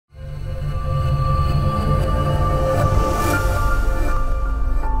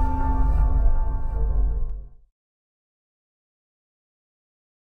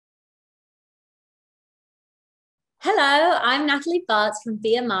Hello, I'm Natalie Baartz from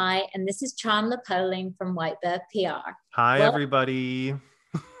BMI, and this is Chandler Poling from Whitebird PR. Hi, Well, everybody.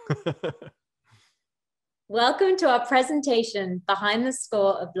 welcome to our presentation, Behind the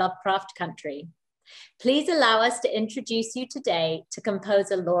Score of Lovecraft Country. Please allow us to introduce you today to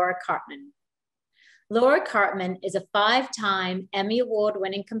composer Laura Karpman. Laura Karpman is a 5-time Emmy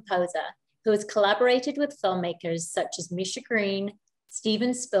Award-winning composer who has collaborated with filmmakers such as Misha Green,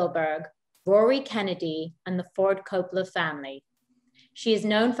 Steven Spielberg, Rory Kennedy, and the Ford Coppola family. She is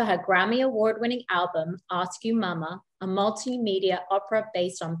known for her Grammy Award-winning album, Ask You Mama, a multimedia opera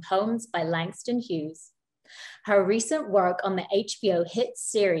based on poems by Langston Hughes. Her recent work on the HBO hit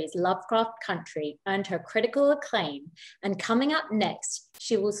series Lovecraft Country earned her critical acclaim, and coming up next,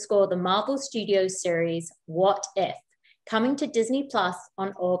 she will score the Marvel Studios series What If, coming to Disney Plus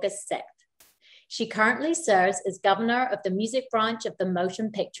on August 6th. She currently serves as governor of the music branch of the Motion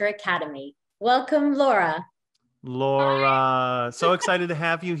Picture Academy. Welcome, Laura. Laura, so excited to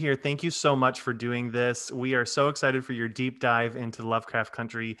have you here. Thank you so much for doing this. We are so excited for your deep dive into Lovecraft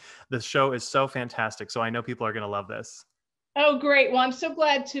Country. The show is so fantastic, so I know people are going to love this. Oh, great. Well, I'm so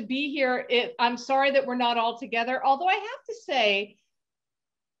glad to be here. I'm sorry that we're not all together, although I have to say,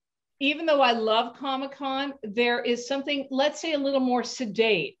 even though I love Comic-Con, there is something, let's say, a little more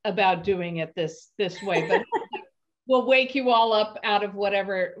sedate about doing it this way, but we'll wake you all up out of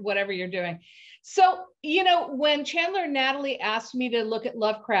whatever you're doing. So, when Chandler and Natalie asked me to look at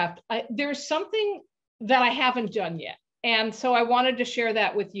Lovecraft, there's something that I haven't done yet. And so I wanted to share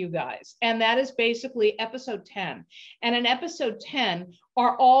that with you guys. And that is basically episode 10. And in episode 10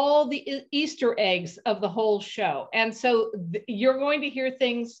 are all the Easter eggs of the whole show. And so you're going to hear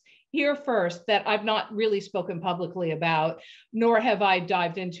things here first that I've not really spoken publicly about, nor have I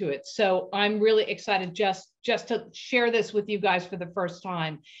dived into it. So I'm really excited just to share this with you guys for the first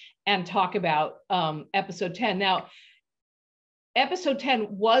time and talk about episode 10. Now, episode 10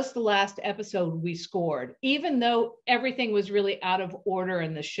 was the last episode we scored, even though everything was really out of order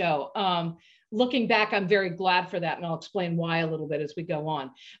in the show. Looking back, I'm very glad for that, and I'll explain why a little bit as we go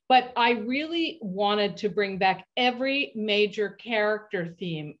on. But I really wanted to bring back every major character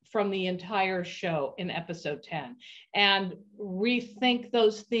theme from the entire show in episode 10 and rethink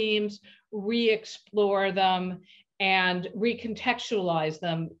those themes, re-explore them, and recontextualize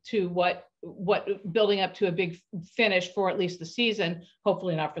them to what building up to a big finish for at least the season,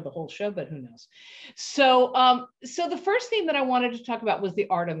 hopefully not for the whole show, but who knows. So the first theme that I wanted to talk about was the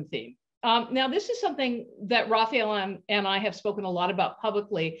Artem theme. Now, this is something that Raphael and I have spoken a lot about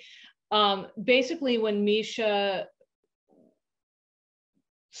publicly. Basically, when Misha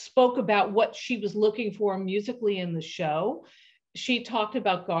spoke about what she was looking for musically in the show, she talked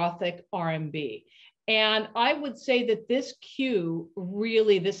about Gothic R&B. And I would say that this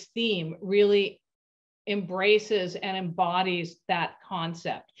this theme really embraces and embodies that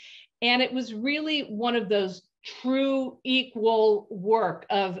concept. And it was really one of those true equal work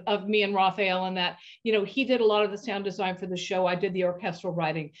of me and Raphael, in that, he did a lot of the sound design for the show. I did the orchestral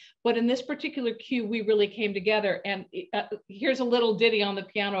writing. But in this particular cue, we really came together. And here's a little ditty on the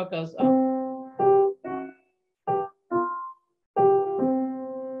piano. It goes, oh.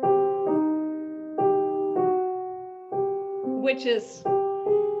 Which is,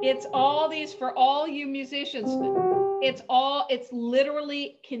 it's all these, for all you musicians, it's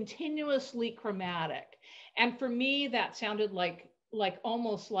literally continuously chromatic. And for me, that sounded like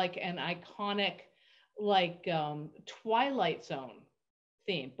almost like an iconic, Twilight Zone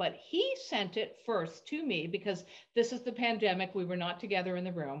theme. But he sent it first to me, because this is the pandemic, we were not together in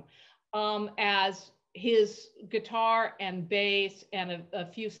the room, as his guitar and bass and a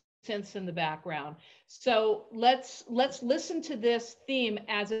few synths in the background. So let's listen to this theme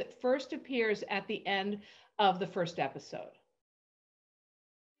as it first appears at the end of the first episode.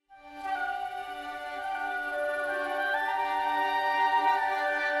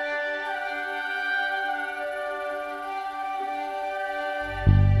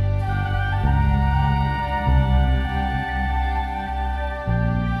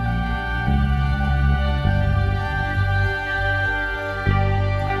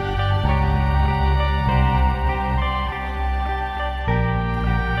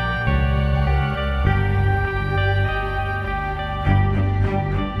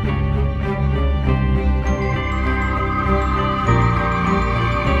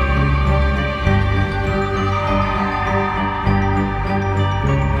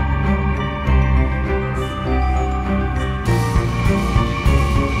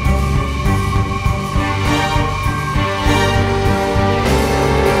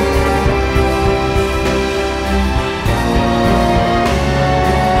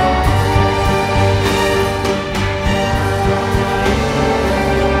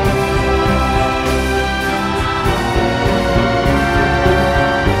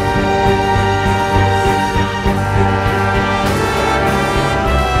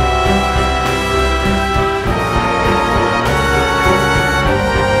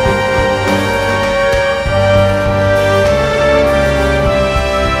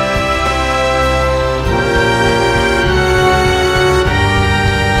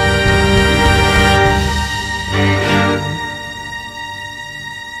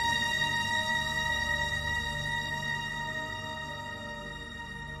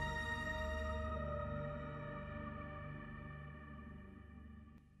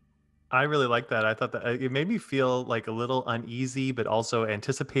 I really like that. I thought that it made me feel like a little uneasy, but also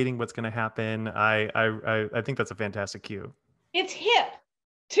anticipating what's going to happen. I think that's a fantastic cue. It's hip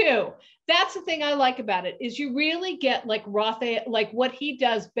too. That's the thing I like about it, is you really get like Raphael, like what he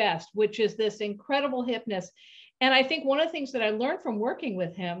does best, which is this incredible hipness. And I think one of the things that I learned from working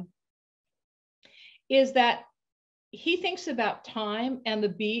with him is that he thinks about time and the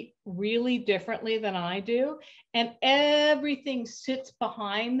beat really differently than I do. And everything sits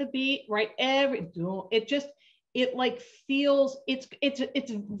behind the beat, right? It like feels,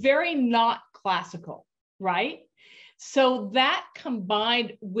 it's very not classical, right? So that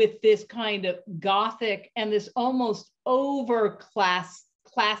combined with this kind of Gothic and this almost over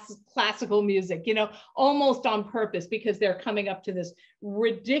classical music, you know, almost on purpose, because they're coming up to this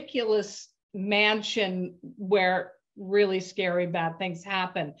ridiculous mansion where really scary bad things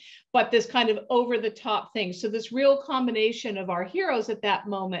happen, but this kind of over the top thing. So this real combination of our heroes at that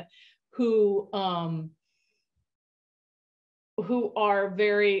moment who are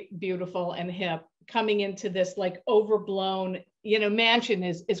very beautiful and hip, coming into this like overblown, you know, mansion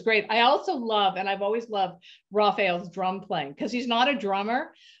is great. I also love, and I've always loved, Raphael's drum playing, because he's not a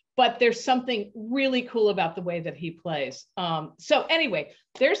drummer, but there's something really cool about the way that he plays. So anyway,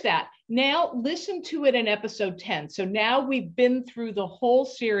 there's that. Now listen to it in episode 10. So now we've been through the whole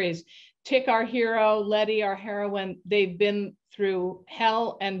series. Tick, our hero, Letty, our heroine, they've been through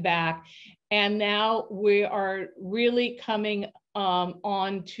hell and back. And now we are really coming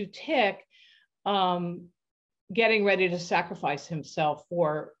on to Tick, getting ready to sacrifice himself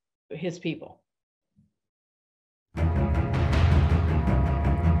for his people.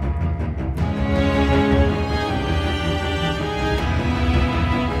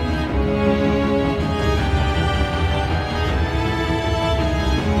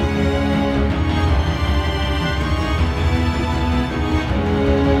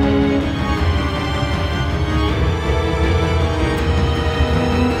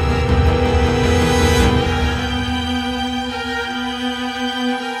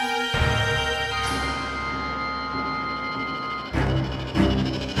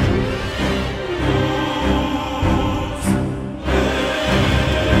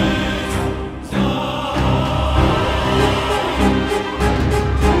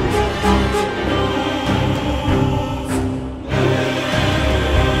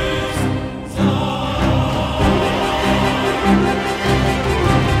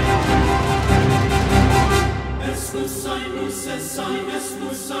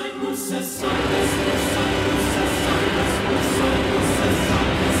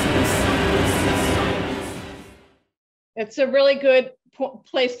 It's a really good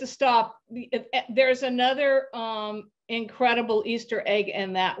place to stop. There's another incredible Easter egg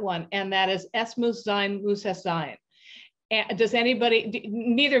in that one, and that is Es muss sein, muss es sein. And does anybody,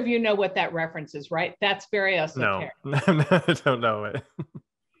 neither of you know what that reference is, right? That's very esoteric. No, I don't know it.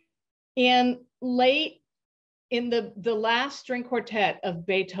 In the last string quartet of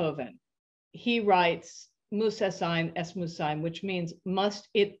Beethoven, he writes muss es sein, es muss sein, which means must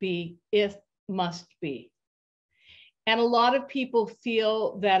it be, it must be. And a lot of people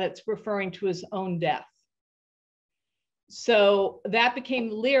feel that it's referring to his own death. So that became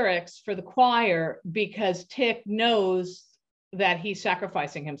the lyrics for the choir, because Tick knows that he's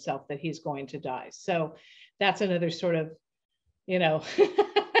sacrificing himself, that he's going to die. So that's another sort of, you know,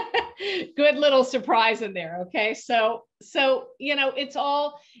 good little surprise in there. Okay. So, you know,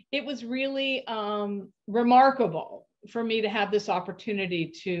 it was really remarkable for me to have this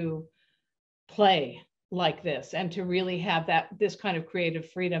opportunity to play like this, and to really have this kind of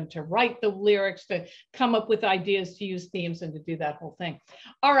creative freedom to write the lyrics, to come up with ideas, to use themes, and to do that whole thing.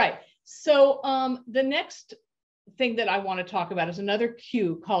 All right. So the next thing that I want to talk about is another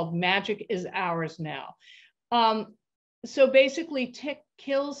cue called Magic is Ours Now. So basically Tick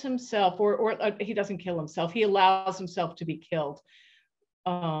kills himself, or he doesn't kill himself. He allows himself to be killed.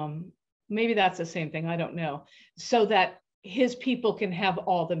 Maybe that's the same thing. I don't know. So that his people can have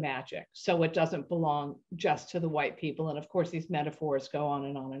all the magic, so it doesn't belong just to the white people. And of course, these metaphors go on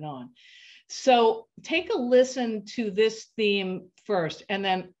and on and on. So take a listen to this theme first, and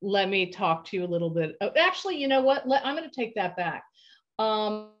then let me talk to you a little bit. Actually, you know what? I'm going to take that back.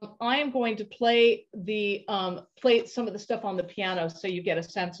 I am going to play some of the stuff on the piano so you get a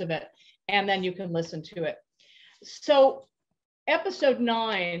sense of it, and then you can listen to it. So episode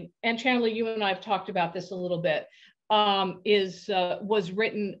 9, and Chandler, you and I have talked about this a little bit, was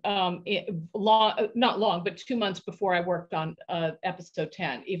written not long, but 2 months before I worked on episode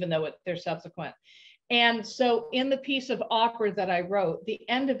 10, even though they're subsequent. And so in the piece of opera that I wrote, the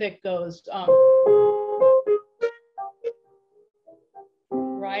end of it goes,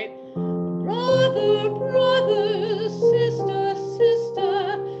 right? right? Brother, brother, sister,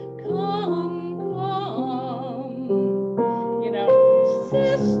 sister, come, come. You know,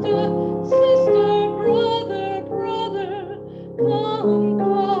 sister, sister, brother, brother, come,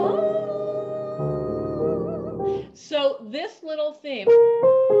 come. So this little theme,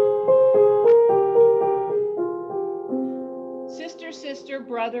 sister, sister,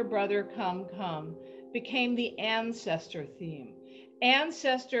 brother, brother, come, come, became the ancestor theme.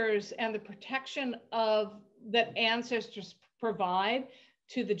 Ancestors and the protection of that ancestors provide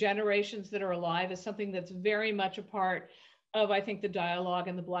to the generations that are alive is something that's very much a part of, I think, the dialogue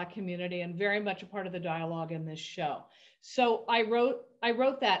in the Black community, and very much a part of the dialogue in this show. So I wrote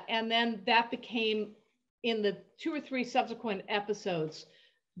that, and then that became, in the 2 or 3 subsequent episodes,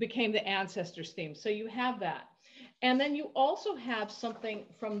 became the ancestors theme. So you have that. And then you also have something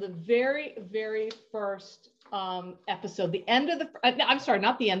from the very, very first episode, the end of the, I'm sorry,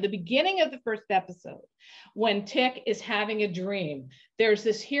 not the end, the beginning of the first episode, when Tick is having a dream. There's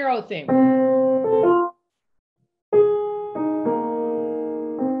this hero theme.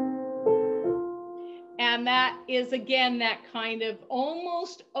 And that is, again, that kind of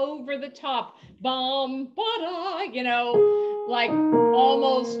almost over the top, bum, ba-da, you know, like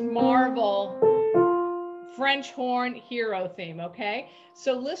almost Marvel French horn hero theme, okay?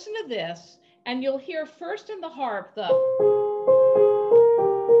 So listen to this, and you'll hear first in the harp,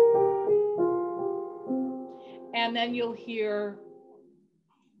 and then you'll hear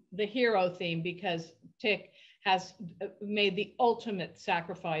the hero theme, because Tick has made the ultimate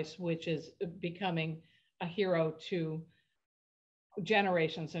sacrifice, which is becoming a hero to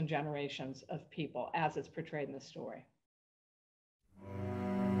generations and generations of people, as it's portrayed in the story.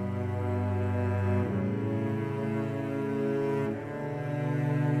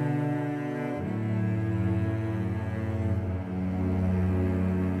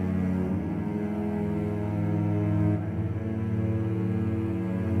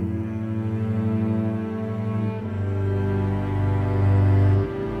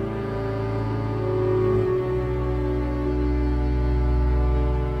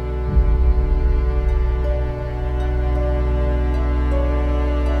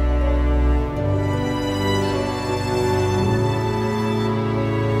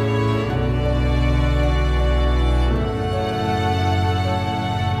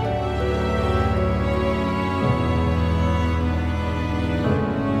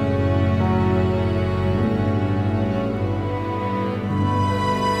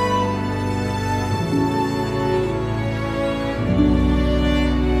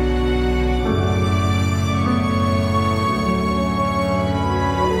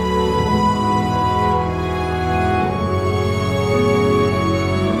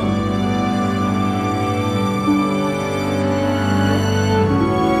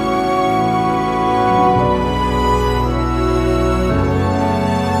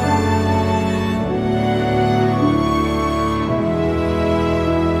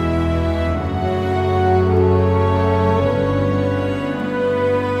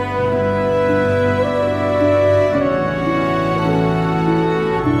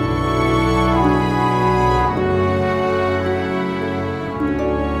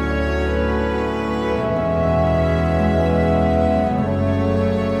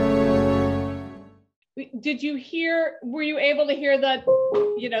 Did you hear, were you able to hear the,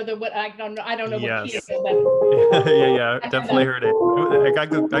 you know, the, what, I don't know what key it is, but yeah, definitely heard it. I got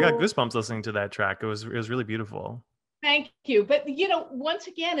goosebumps listening to that track. It was really beautiful. Thank you. But, you know, once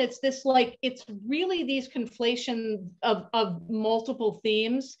again, it's this, like, it's really these conflation of multiple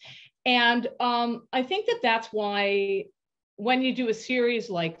themes. And I think that that's why when you do a series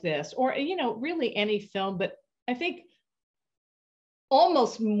like this, or, you know, really any film, but I think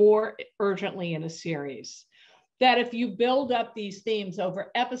almost more urgently in a series, that if you build up these themes over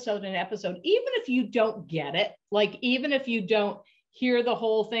episode and episode, even if you don't get it, like even if you don't hear the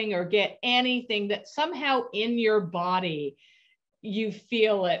whole thing or get anything, that somehow in your body you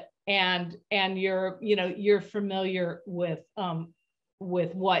feel it, and you're, you know, you're familiar with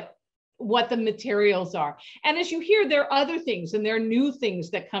what the materials are. And as you hear, there are other things, and there are new things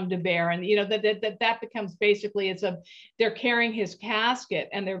that come to bear, and you know that becomes basically, they're carrying his casket,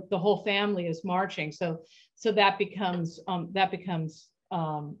 and the whole family is marching. So that becomes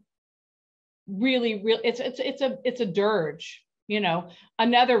really it's a dirge, you know,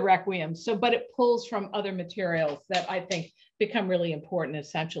 another requiem. So, but it pulls from other materials that I think become really important,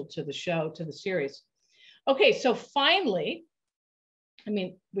 essential to the show, to the series. Okay, so finally, I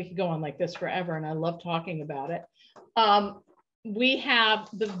mean, we could go on like this forever, and I love talking about it. we have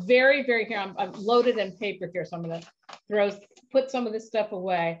the very, very, here, I'm loaded in paper here, so I'm gonna put some of this stuff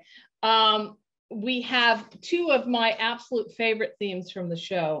away. We have two of my absolute favorite themes from the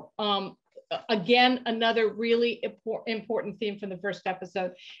show. Again, another really important theme from the first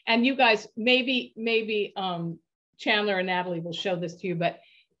episode. And you guys, maybe Chandler and Natalie will show this to you, but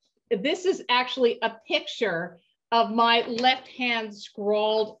this is actually a picture of my left hand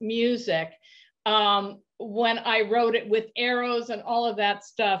scrawled music when I wrote it with arrows and all of that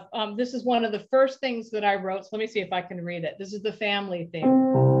stuff. This is one of the first things that I wrote. So let me see if I can read it. This is the family theme.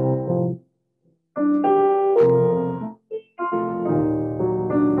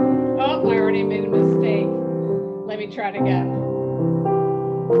 Oh, I already made a mistake. Let me try it again.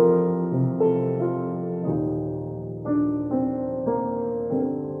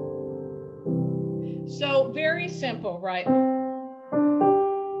 So very simple, right?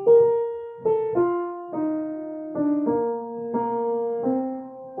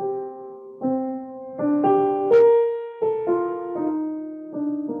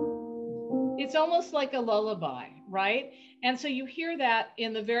 It's almost like a lullaby, right? And so you hear that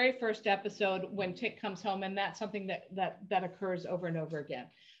in the very first episode when Tick comes home, and that's something that occurs over and over again.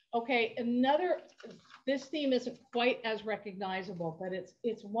 Okay, this theme isn't quite as recognizable, but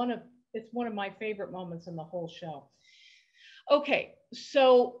it's one of my favorite moments in the whole show. Okay,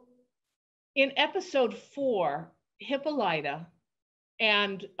 so in episode 4, Hippolyta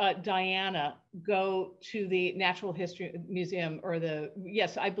and Diana go to the Natural History Museum, or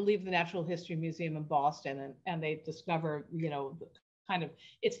I believe the Natural History Museum in Boston, and they discover,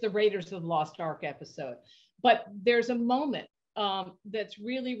 it's the Raiders of the Lost Ark episode. But there's a moment that's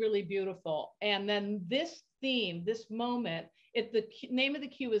really, really beautiful. And then this theme, this moment, the name of the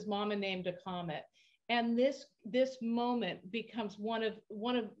cue is Mama Named a Comet. And this moment becomes one of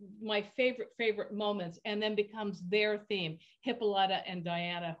my favorite moments, and then becomes their theme, Hippolyta and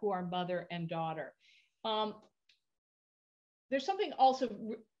Diana, who are mother and daughter. There's something also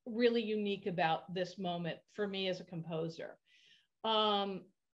really unique about this moment for me as a composer.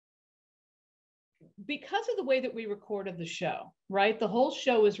 Because of the way that we recorded the show, right? The whole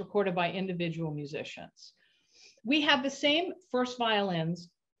show is recorded by individual musicians. We have the same first violins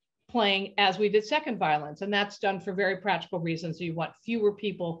playing as we did second violins, and that's done for very practical reasons. You want fewer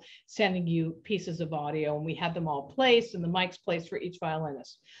people sending you pieces of audio, and we had them all placed and the mics placed for each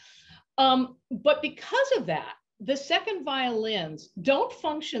violinist. But because of that, the second violins don't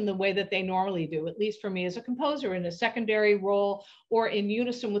function the way that they normally do, at least for me as a composer, in a secondary role or in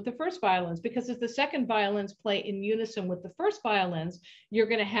unison with the first violins, because if the second violins play in unison with the first violins, you're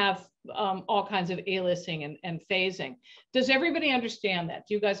going to have all kinds of aliasing and phasing. Does everybody understand that?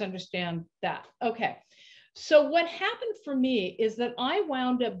 Do you guys understand that? Okay. So what happened for me is that I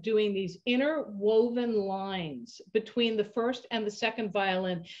wound up doing these interwoven lines between the first and the second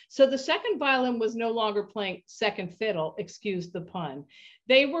violin. So the second violin was no longer playing second fiddle, excuse the pun.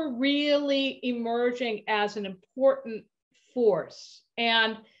 They were really emerging as an important force.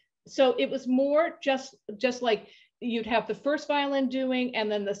 And so it was more just like you'd have the first violin doing, and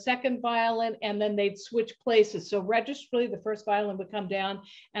then the second violin, and then they'd switch places. So registrally, the first violin would come down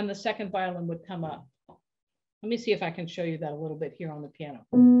and the second violin would come up. Let me see if I can show you that a little bit here on the piano.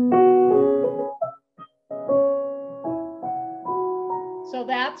 So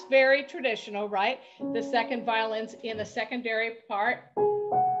that's very traditional, right? The second violin's in a secondary part.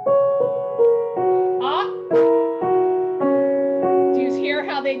 Do you hear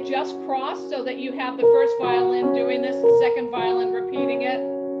how they just crossed so that you have the first violin doing this, the second violin repeating it,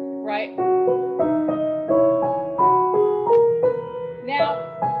 right? Now,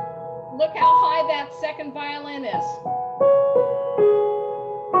 look how high that second violin is.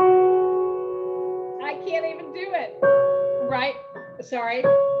 I can't even do it, right? Sorry,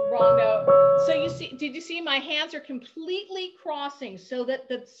 wrong note. So you see, did you see my hands are completely crossing so that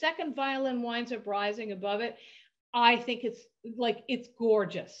the second violin winds up rising above it? I think it's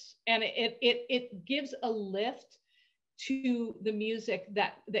gorgeous. And it gives a lift to the music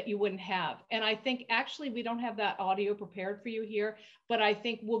that you wouldn't have. And I think actually we don't have that audio prepared for you here, but I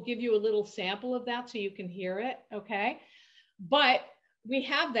think we'll give you a little sample of that so you can hear it, okay? But we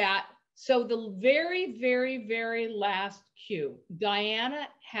have that. So the very, very, very last cue, Diana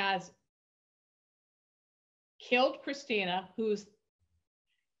has killed Christina, who's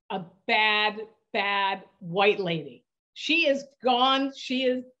a bad, bad white lady. She is gone, she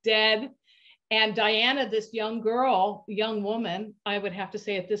is dead. And Diana, this young girl, young woman, I would have to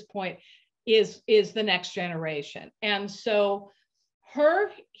say at this point, is the next generation. And so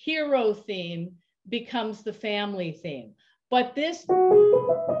her hero theme becomes the family theme. But this,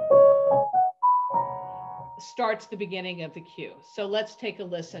 starts the beginning of the cue. So let's take a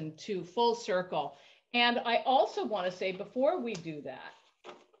listen to Full Circle. And I also want to say, before we do that,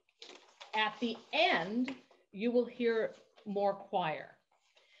 at the end, you will hear more choir.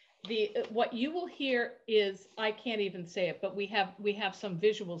 What you will hear is, I can't even say it, but we have some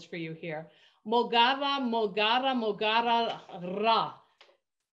visuals for you here. Mogara, mogara, mogara, ra.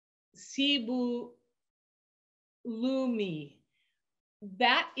 Sibu lumi.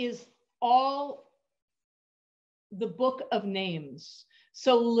 That is all the book of names.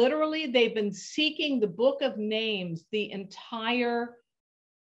 So literally they've been seeking the book of names the entire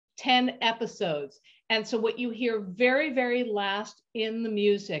 10 episodes. And so what you hear very, very last in the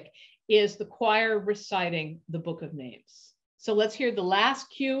music is the choir reciting the book of names. So let's hear the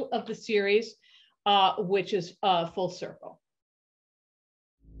last cue of the series, which is Full Circle.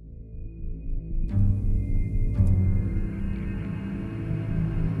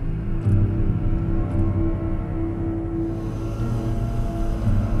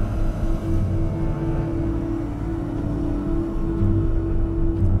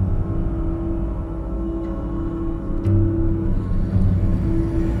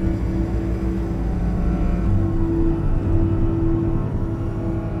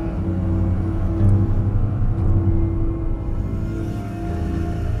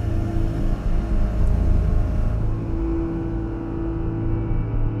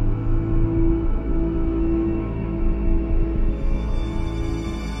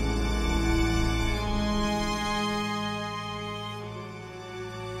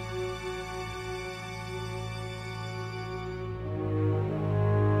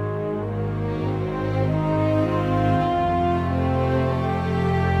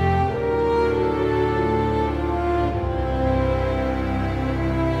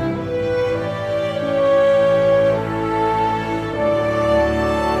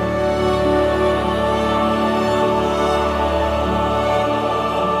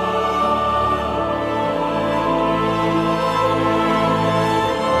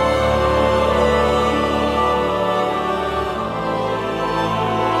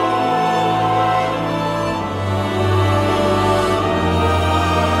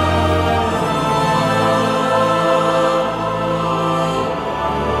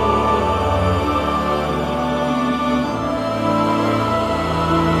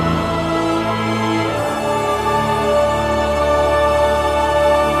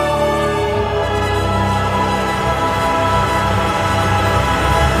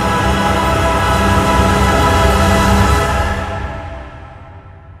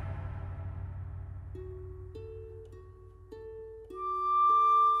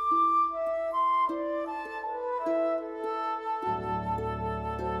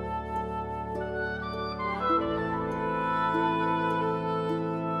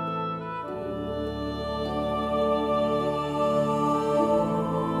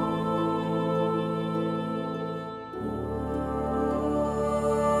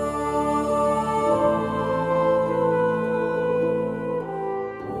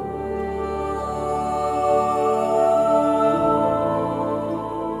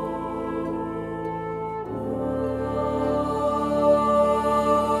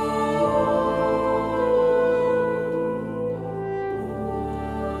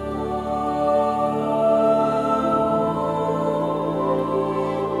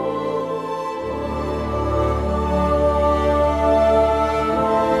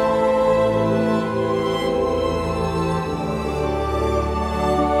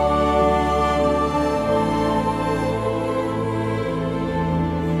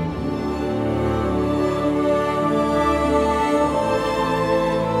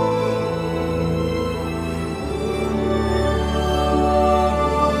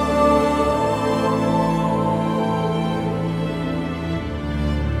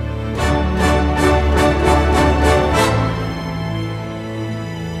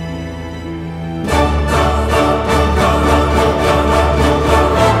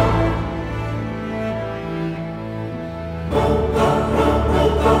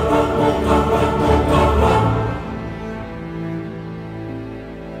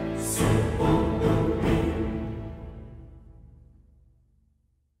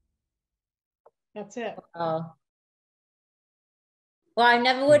 That's it. Oh. Well, I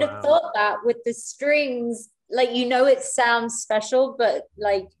never would have thought that with the strings. Like, you know, it sounds special, but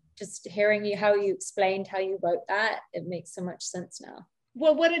like just hearing you, how you explained how you wrote that, it makes so much sense now.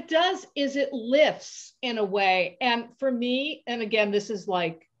 Well, what it does is it lifts in a way. And for me, and again, this is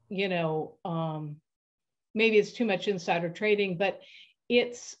like, you know, maybe it's too much insider trading, but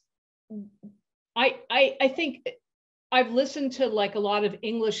it's, I think I've listened to like a lot of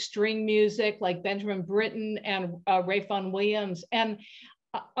English string music, like Benjamin Britten and Ralph Vaughan Williams, and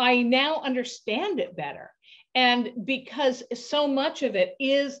I now understand it better. And because so much of it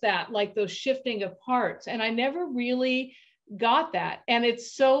is that, like those shifting of parts, and I never really got that. And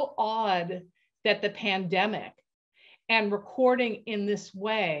it's so odd that the pandemic and recording in this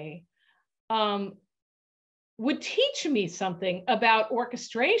way would teach me something about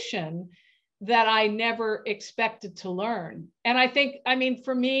orchestration that I never expected to learn. And I think, I mean,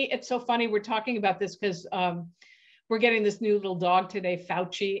 for me, it's so funny we're talking about this because we're getting this new little dog today,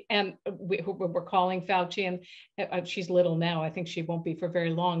 Fauci, and we're calling Fauci, and she's little now. I think she won't be for very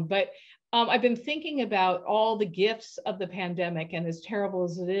long. But I've been thinking about all the gifts of the pandemic, and as terrible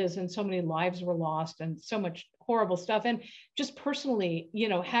as it is, and so many lives were lost and so much horrible stuff. And just personally, you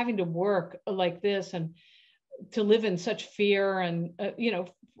know, having to work like this and to live in such fear, and, you know,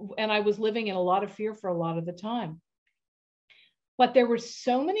 and I was living in a lot of fear for a lot of the time. But there were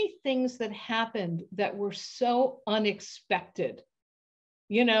so many things that happened that were so unexpected,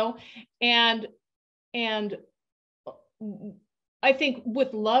 you know, and I think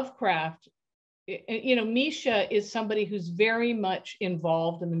with Lovecraft, you know, Misha is somebody who's very much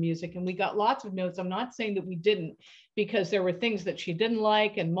involved in the music, and we got lots of notes. I'm not saying that we didn't, because there were things that she didn't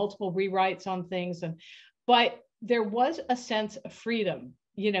like and multiple rewrites on things, but there was a sense of freedom.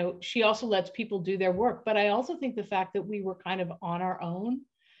 You know, she also lets people do their work, but I also think the fact that we were kind of on our own,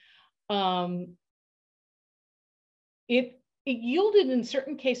 it yielded in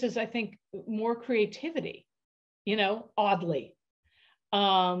certain cases, I think, more creativity, you know, oddly.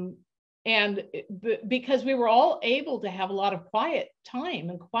 And because we were all able to have a lot of quiet time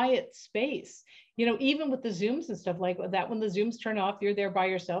and quiet space, you know, even with the Zooms and stuff like that, when the Zooms turn off, you're there by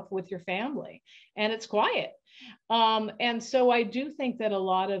yourself with your family and it's quiet. And so I do think that a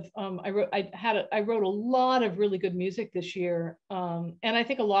lot of, I wrote a lot of really good music this year. And I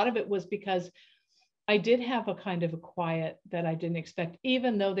think a lot of it was because I did have a kind of a quiet that I didn't expect,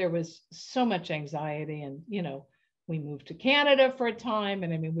 even though there was so much anxiety. And, you know, we moved to Canada for a time.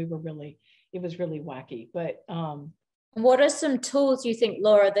 And I mean, it was really wacky, but. What are some tools you think,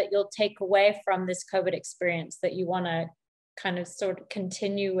 Laura, that you'll take away from this COVID experience that you want to kind of sort of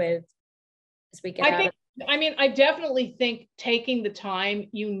continue with as we get out of it? I mean, I definitely think taking the time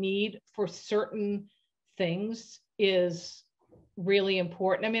you need for certain things is really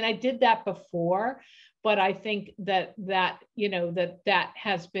important. I mean, I did that before, but I think that you know, that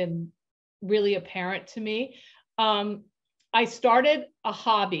has been really apparent to me. I started a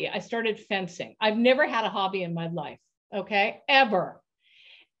hobby. I started fencing. I've never had a hobby in my life, okay, ever.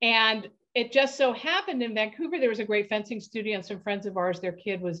 And it just so happened in Vancouver, there was a great fencing studio, and some friends of ours, their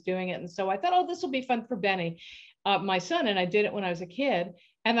kid was doing it. And so I thought, oh, this will be fun for Benny, my son. And I did it when I was a kid.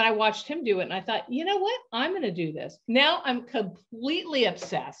 And then I watched him do it. And I thought, you know what? I'm going to do this. Now I'm completely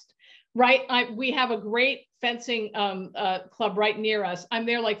obsessed, right? We have a great fencing club right near us. I'm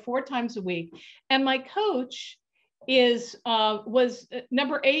there like 4 times a week. And my coach was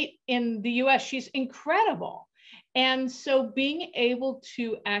number 8 in the US. She's incredible. And so being able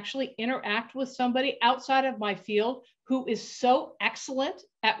to actually interact with somebody outside of my field who is so excellent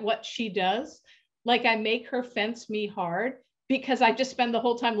at what she does, like I make her fence me hard because I just spend the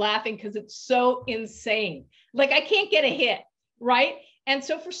whole time laughing because it's so insane. Like I can't get a hit, right? And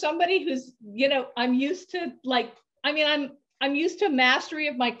so for somebody who's, you know, I'm used to like, I mean, I'm used to mastery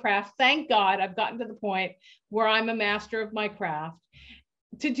of my craft. Thank God I've gotten to the point where I'm a master of my craft.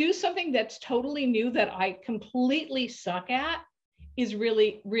 To do something that's totally new that I completely suck at is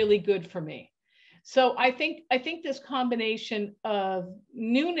really, really good for me. So I think this combination of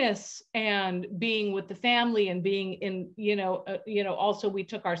newness and being with the family and being in, also we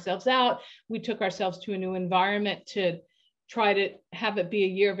took ourselves out, we took ourselves to a new environment to try to have it be a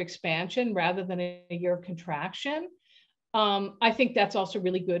year of expansion rather than a year of contraction. I think that's also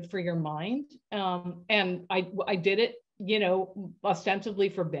really good for your mind. And I did it, you know, ostensibly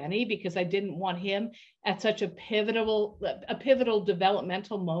for Benny, because I didn't want him at such a pivotal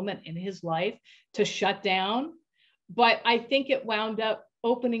developmental moment in his life to shut down. But I think it wound up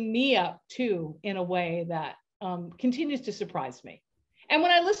opening me up too, in a way that continues to surprise me. And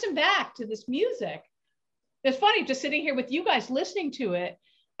when I listen back to this music, it's funny, just sitting here with you guys listening to it,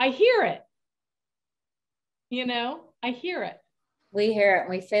 I hear it, you know, I hear it. We hear it and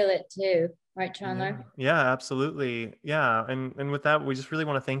we feel it too. Right, Chandler? Yeah, absolutely. Yeah. And with that, we just really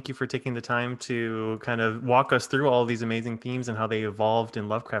want to thank you for taking the time to kind of walk us through all of these amazing themes and how they evolved in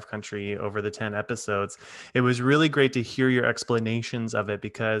Lovecraft Country over the 10 episodes. It was really great to hear your explanations of it,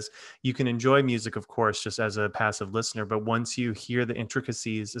 because you can enjoy music, of course, just as a passive listener, but once you hear the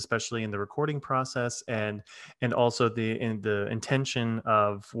intricacies, especially in the recording process and also the intention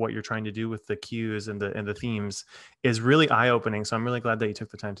of what you're trying to do with the cues and the themes, is really eye-opening. So I'm really glad that you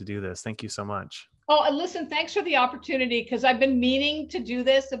took the time to do this. Thank you so much. Oh, and listen, thanks for the opportunity, because I've been meaning to do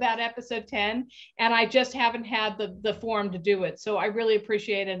this about episode 10, and I just haven't had the forum to do it. So I really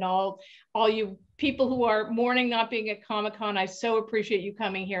appreciate it. And all you people who are mourning not being at Comic-Con, I so appreciate you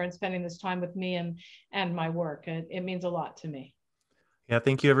coming here and spending this time with me and my work. It means a lot to me. Yeah,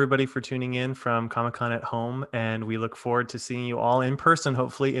 thank you everybody for tuning in from Comic-Con at Home, and we look forward to seeing you all in person,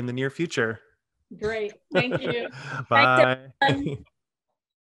 hopefully in the near future. Great. Thank you. Bye. Thanks, everyone.